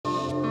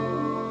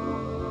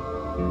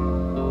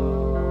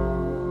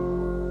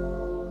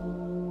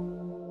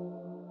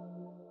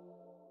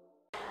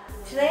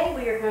Today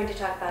we are going to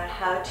talk about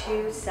how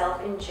to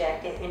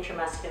self-inject an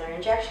intramuscular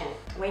injection.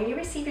 When you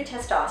receive your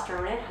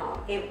testosterone at home,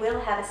 it will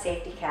have a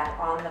safety cap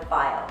on the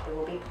vial. It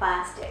will be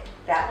plastic.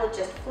 That will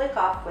just flick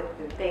off with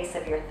the base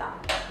of your thumb.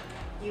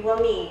 You will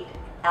need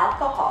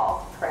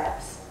alcohol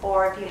preps,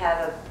 or if you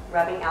have a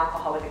rubbing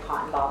alcohol with a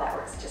cotton ball, that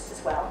works just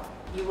as well.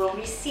 You will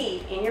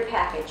receive in your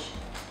package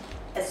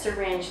a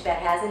syringe that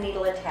has a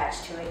needle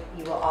attached to it.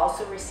 You will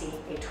also receive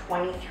a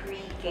 23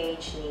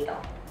 gauge needle.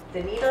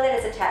 The needle that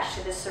is attached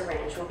to the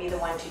syringe will be the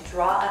one to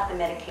draw up the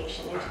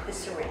medication into the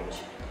syringe,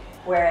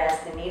 whereas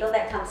the needle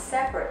that comes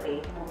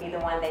separately will be the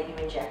one that you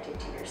inject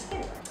into your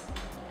skin.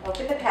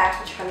 Open the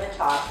package from the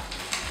top,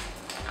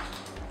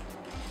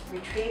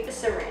 retrieve the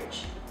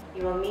syringe.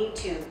 You will need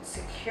to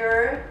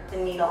secure the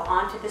needle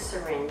onto the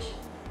syringe.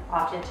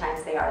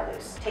 Oftentimes they are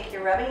loose. Take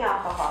your rubbing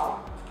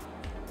alcohol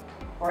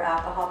or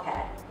alcohol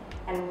pad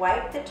and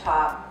wipe the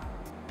top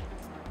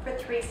for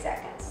 3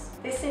 seconds.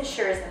 This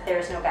ensures that there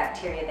is no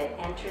bacteria that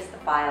enters the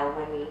vial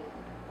when we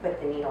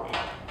put the needle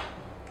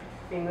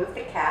in. Remove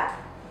the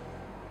cap.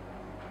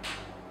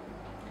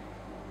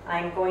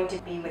 I'm going to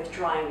be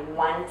withdrawing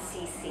 1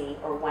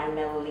 cc or 1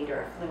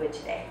 milliliter of fluid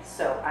today.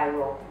 So I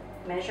will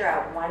measure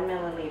out 1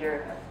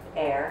 milliliter of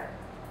air,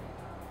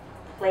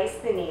 place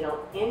the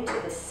needle into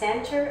the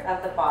center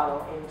of the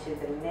bottle, into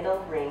the middle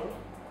ring,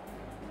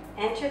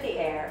 enter the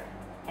air,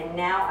 and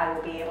now I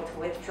will be able to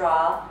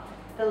withdraw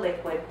the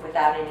liquid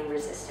without any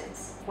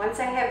resistance. Once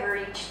I have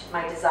reached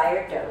my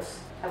desired dose,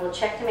 I will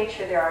check to make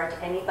sure there aren't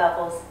any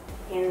bubbles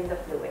in the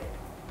fluid.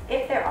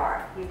 If there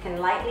are, you can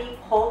lightly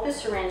hold the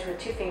syringe with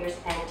 2 fingers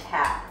and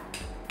tap.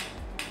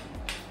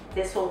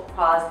 This will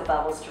cause the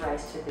bubbles to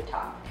rise to the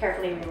top.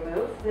 Carefully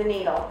remove the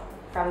needle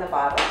from the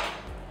bottle.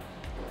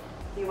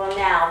 You will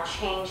now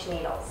change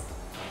needles.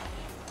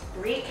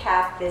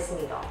 Recap this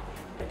needle.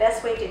 The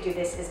best way to do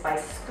this is by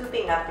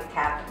scooping up the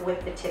cap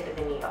with the tip of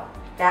the needle.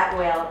 That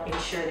will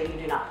ensure that you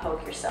do not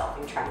poke yourself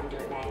in trying to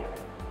do it manually.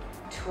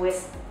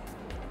 Twist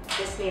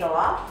this needle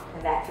off,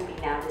 and that can be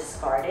now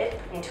discarded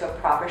into a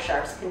proper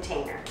sharps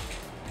container.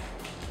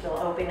 You'll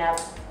open up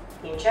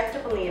the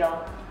injectable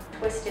needle,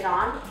 twist it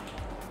on,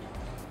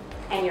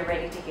 and you're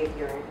ready to give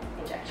your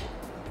injection.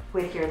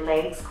 With your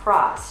legs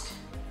crossed,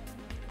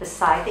 the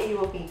side that you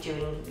will be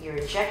doing your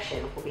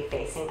injection will be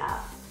facing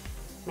up.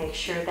 Make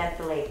sure that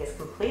the leg is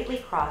completely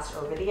crossed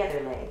over the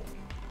other leg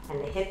and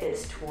the hip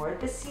is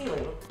toward the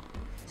ceiling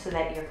so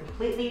that you're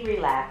completely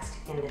relaxed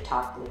in the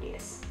top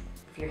gluteus.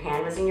 If your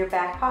hand was in your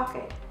back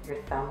pocket, your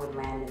thumb would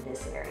land in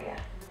this area.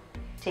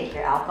 Take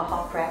your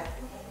alcohol prep,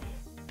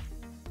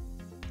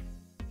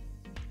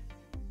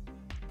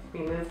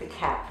 remove the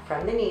cap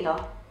from the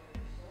needle,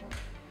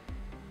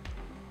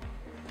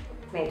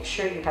 make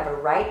sure you have a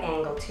right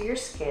angle to your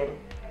skin,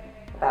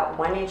 about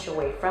 1 inch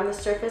away from the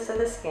surface of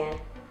the skin,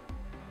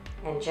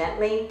 and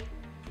gently,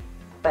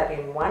 but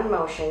in one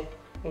motion,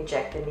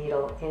 inject the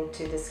needle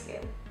into the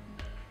skin.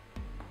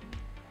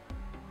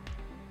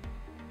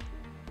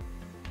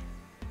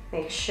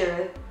 Make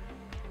sure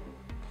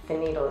the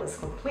needle is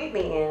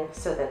completely in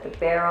so that the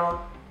barrel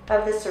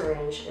of the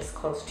syringe is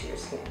close to your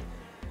skin.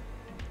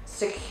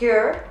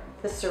 Secure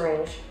the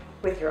syringe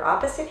with your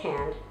opposite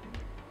hand.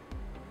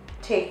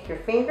 Take your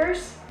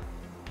fingers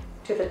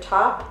to the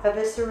top of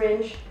the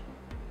syringe,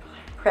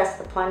 press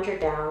the plunger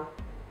down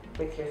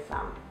with your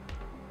thumb.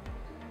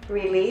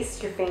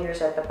 Release your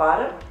fingers at the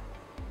bottom,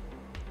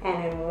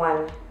 and in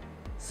one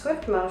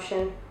swift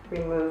motion,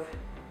 remove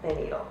the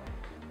needle.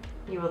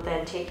 You will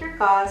then take your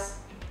gauze,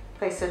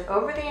 place it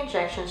over the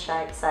injection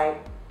site,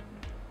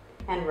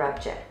 and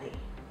rub gently.